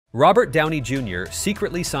Robert Downey Jr.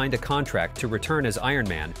 secretly signed a contract to return as Iron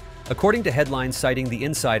Man, according to headlines citing the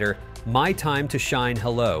insider, "My time to shine,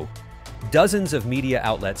 hello." Dozens of media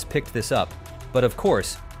outlets picked this up, but of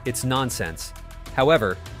course, it's nonsense.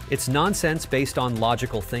 However, it's nonsense based on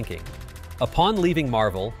logical thinking. Upon leaving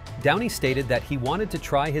Marvel, Downey stated that he wanted to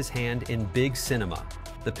try his hand in big cinema,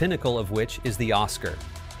 the pinnacle of which is the Oscar.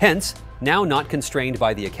 Hence, now not constrained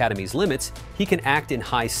by the Academy's limits, he can act in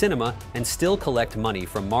high cinema and still collect money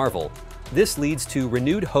from Marvel. This leads to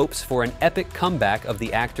renewed hopes for an epic comeback of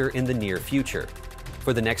the actor in the near future.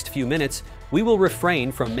 For the next few minutes, we will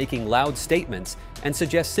refrain from making loud statements and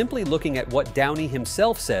suggest simply looking at what Downey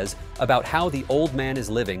himself says about how the old man is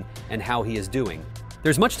living and how he is doing.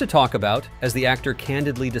 There's much to talk about, as the actor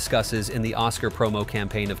candidly discusses in the Oscar promo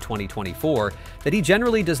campaign of 2024 that he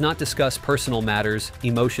generally does not discuss personal matters,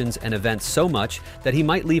 emotions, and events so much that he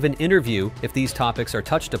might leave an interview if these topics are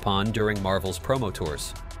touched upon during Marvel's promo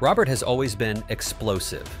tours. Robert has always been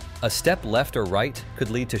explosive. A step left or right could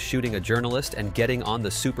lead to shooting a journalist and getting on the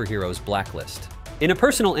superhero's blacklist. In a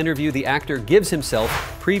personal interview, the actor gives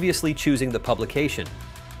himself previously choosing the publication.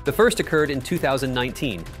 The first occurred in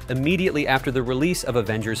 2019, immediately after the release of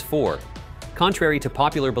Avengers 4. Contrary to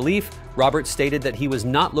popular belief, Robert stated that he was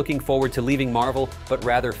not looking forward to leaving Marvel, but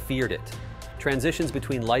rather feared it. Transitions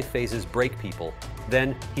between life phases break people.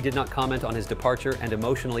 Then, he did not comment on his departure and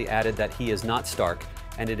emotionally added that he is not Stark,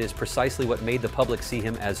 and it is precisely what made the public see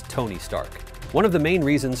him as Tony Stark. One of the main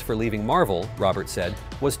reasons for leaving Marvel, Robert said,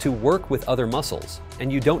 was to work with other muscles, and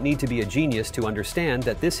you don't need to be a genius to understand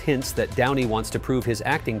that this hints that Downey wants to prove his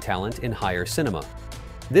acting talent in higher cinema.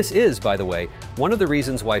 This is, by the way, one of the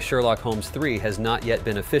reasons why Sherlock Holmes 3 has not yet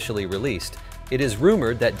been officially released. It is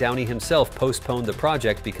rumored that Downey himself postponed the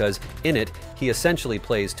project because, in it, he essentially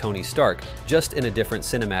plays Tony Stark, just in a different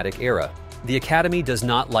cinematic era. The Academy does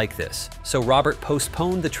not like this, so Robert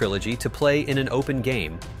postponed the trilogy to play in an open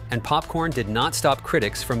game, and popcorn did not stop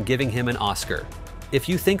critics from giving him an Oscar. If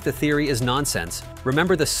you think the theory is nonsense,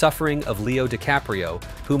 remember the suffering of Leo DiCaprio,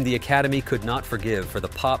 whom the Academy could not forgive for the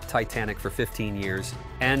pop Titanic for 15 years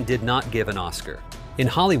and did not give an Oscar. In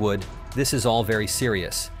Hollywood, this is all very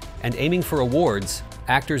serious, and aiming for awards,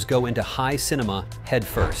 actors go into high cinema head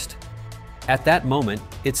first. At that moment,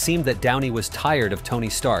 it seemed that Downey was tired of Tony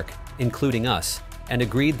Stark, including us, and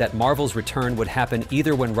agreed that Marvel's return would happen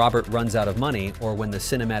either when Robert runs out of money or when the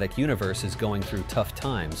cinematic universe is going through tough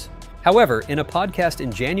times. However, in a podcast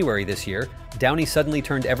in January this year, Downey suddenly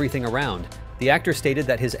turned everything around. The actor stated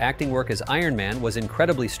that his acting work as Iron Man was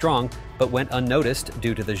incredibly strong, but went unnoticed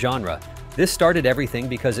due to the genre. This started everything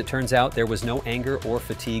because it turns out there was no anger or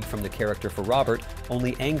fatigue from the character for Robert,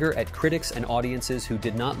 only anger at critics and audiences who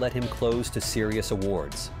did not let him close to serious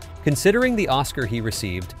awards. Considering the Oscar he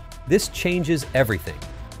received, this changes everything,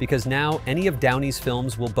 because now any of Downey's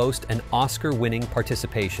films will boast an Oscar-winning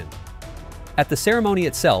participation. At the ceremony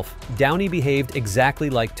itself, Downey behaved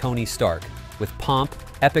exactly like Tony Stark, with pomp,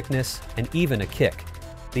 epicness, and even a kick.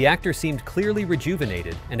 The actor seemed clearly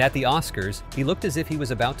rejuvenated, and at the Oscars, he looked as if he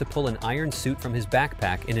was about to pull an iron suit from his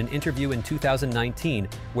backpack in an interview in 2019,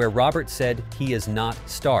 where Robert said he is not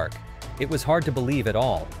Stark. It was hard to believe at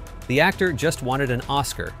all. The actor just wanted an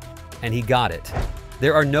Oscar, and he got it.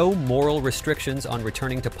 There are no moral restrictions on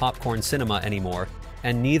returning to popcorn cinema anymore,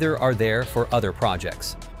 and neither are there for other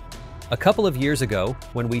projects. A couple of years ago,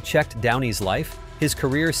 when we checked Downey's life, his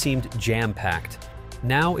career seemed jam-packed.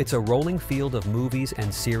 Now it's a rolling field of movies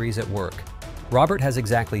and series at work. Robert has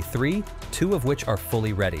exactly 3, 2 of which are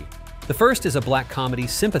fully ready. The first is a black comedy,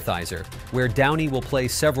 Sympathizer, where Downey will play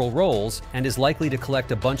several roles and is likely to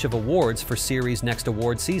collect a bunch of awards for series' next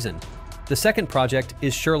award season. The second project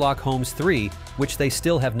is Sherlock Holmes 3, which they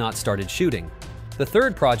still have not started shooting. The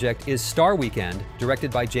third project is Star Weekend,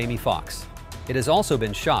 directed by Jamie Foxx. It has also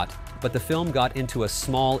been shot, but the film got into a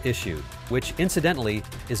small issue, which incidentally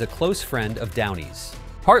is a close friend of Downey's.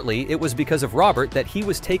 Partly, it was because of Robert that he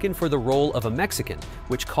was taken for the role of a Mexican,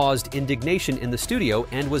 which caused indignation in the studio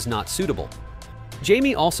and was not suitable.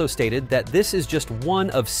 Jamie also stated that this is just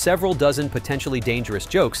one of several dozen potentially dangerous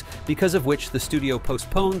jokes, because of which the studio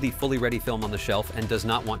postponed the fully ready film on the shelf and does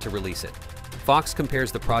not want to release it. Fox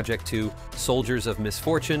compares the project to Soldiers of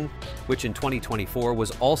Misfortune, which in 2024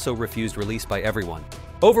 was also refused release by everyone.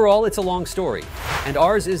 Overall, it's a long story, and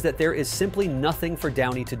ours is that there is simply nothing for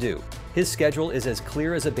Downey to do. His schedule is as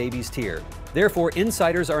clear as a baby's tear. Therefore,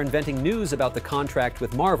 insiders are inventing news about the contract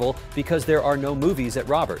with Marvel because there are no movies at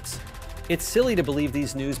Robert's. It's silly to believe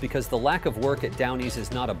these news because the lack of work at Downey's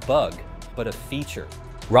is not a bug, but a feature.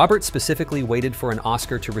 Robert specifically waited for an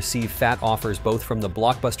Oscar to receive fat offers both from the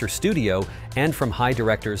blockbuster studio and from high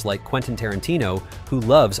directors like Quentin Tarantino, who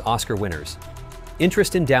loves Oscar winners.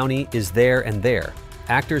 Interest in Downey is there and there.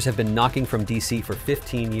 Actors have been knocking from DC for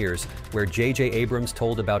 15 years, where J.J. Abrams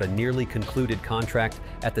told about a nearly concluded contract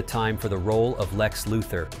at the time for the role of Lex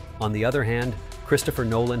Luthor. On the other hand, Christopher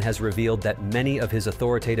Nolan has revealed that many of his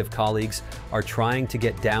authoritative colleagues are trying to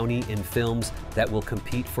get Downey in films that will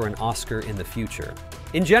compete for an Oscar in the future.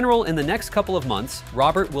 In general, in the next couple of months,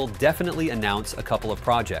 Robert will definitely announce a couple of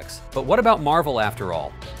projects. But what about Marvel after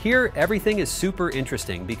all? Here, everything is super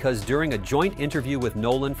interesting because during a joint interview with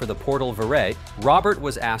Nolan for the portal Verre, Robert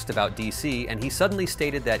was asked about DC and he suddenly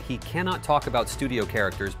stated that he cannot talk about studio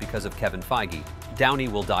characters because of Kevin Feige. Downey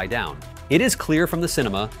will die down. It is clear from the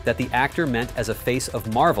cinema that the actor meant as a face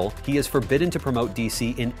of Marvel, he is forbidden to promote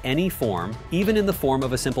DC in any form, even in the form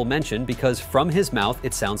of a simple mention, because from his mouth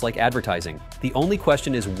it sounds like advertising. The only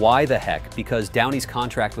question is why the heck, because Downey's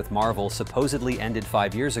contract with Marvel supposedly ended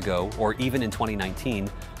 5 years ago, or even in 2019,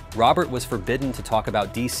 Robert was forbidden to talk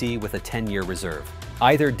about DC with a 10-year reserve.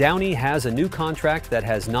 Either Downey has a new contract that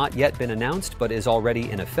has not yet been announced but is already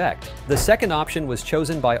in effect. The second option was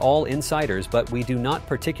chosen by all insiders, but we do not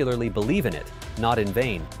particularly believe in it, not in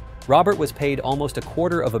vain. Robert was paid almost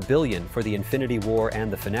 $250 million for the Infinity War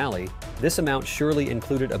and the finale. This amount surely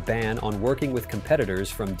included a ban on working with competitors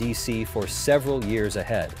from DC for several years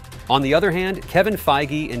ahead. On the other hand, Kevin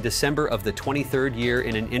Feige in December of the 23rd year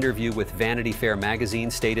in an interview with Vanity Fair magazine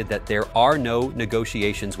stated that there are no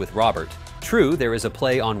negotiations with Robert. True, there is a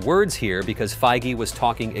play on words here because Feige was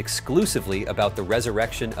talking exclusively about the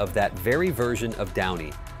resurrection of that very version of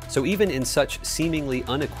Downey. So even in such seemingly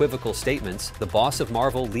unequivocal statements, the boss of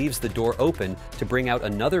Marvel leaves the door open to bring out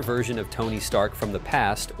another version of Tony Stark from the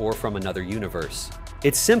past or from another universe.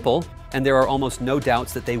 It's simple, and there are almost no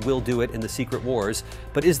doubts that they will do it in the Secret Wars,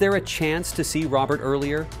 but is there a chance to see Robert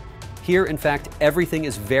earlier? Here, in fact, everything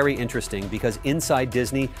is very interesting because inside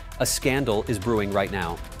Disney, a scandal is brewing right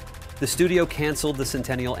now. The studio canceled the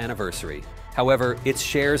centennial anniversary. However, its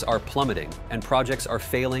shares are plummeting, and projects are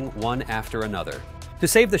failing one after another. To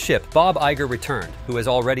save the ship, Bob Iger returned, who has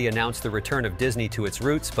already announced the return of Disney to its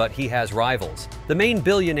roots, but he has rivals. The main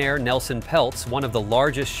billionaire, Nelson Peltz, one of the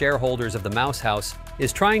largest shareholders of the Mouse House,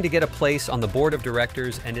 is trying to get a place on the board of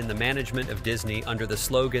directors and in the management of Disney under the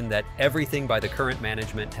slogan that everything by the current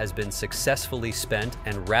management has been successfully spent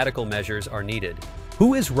and radical measures are needed.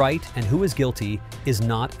 Who is right and who is guilty is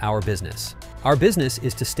not our business. Our business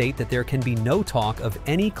is to state that there can be no talk of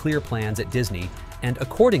any clear plans at Disney and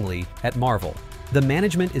accordingly at Marvel. The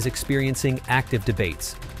management is experiencing active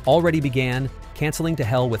debates. Already began canceling to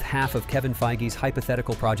hell with half of Kevin Feige's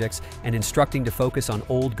hypothetical projects and instructing to focus on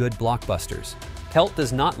old good blockbusters. Pelt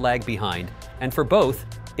does not lag behind, and for both,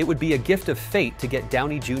 it would be a gift of fate to get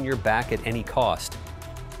Downey Jr. back at any cost.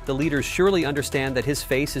 The leaders surely understand that his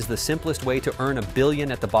face is the simplest way to earn $1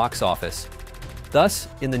 billion at the box office. Thus,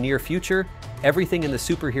 in the near future, everything in the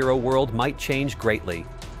superhero world might change greatly,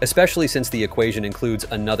 especially since the equation includes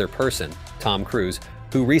another person, Tom Cruise,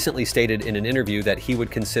 who recently stated in an interview that he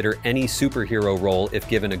would consider any superhero role if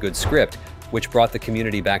given a good script, which brought the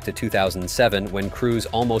community back to 2007 when Cruise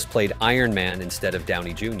almost played Iron Man instead of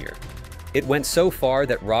Downey Jr. It went so far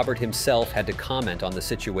that Robert himself had to comment on the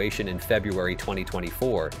situation in February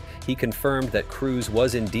 2024. He confirmed that Cruise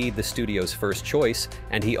was indeed the studio's first choice,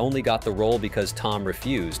 and he only got the role because Tom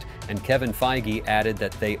refused, and Kevin Feige added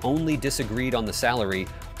that they only disagreed on the salary,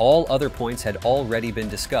 all other points had already been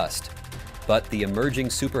discussed. But the emerging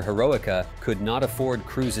superheroica could not afford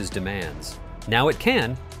Cruise's demands. Now it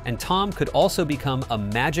can, and Tom could also become a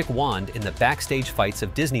magic wand in the backstage fights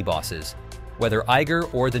of Disney bosses, whether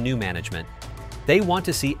Iger or the new management. They want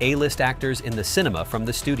to see A-list actors in the cinema from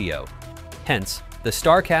the studio. Hence, the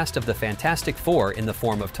star cast of the Fantastic Four in the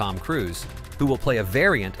form of Tom Cruise, who will play a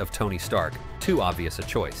variant of Tony Stark, too obvious a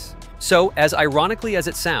choice. So, as ironically as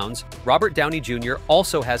it sounds, Robert Downey Jr.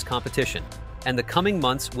 also has competition, and the coming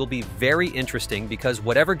months will be very interesting because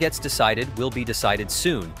whatever gets decided will be decided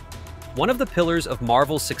soon. One of the pillars of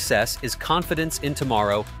Marvel's success is confidence in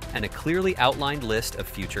tomorrow and a clearly outlined list of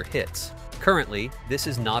future hits. Currently, this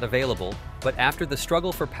is not available, but after the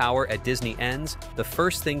struggle for power at Disney ends, the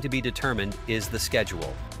first thing to be determined is the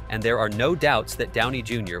schedule. And there are no doubts that Downey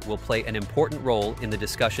Jr. will play an important role in the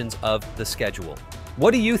discussions of the schedule.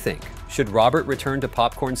 What do you think? Should Robert return to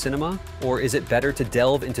popcorn cinema? Or is it better to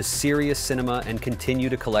delve into serious cinema and continue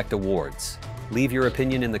to collect awards? Leave your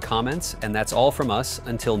opinion in the comments, and that's all from us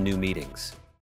until new meetings.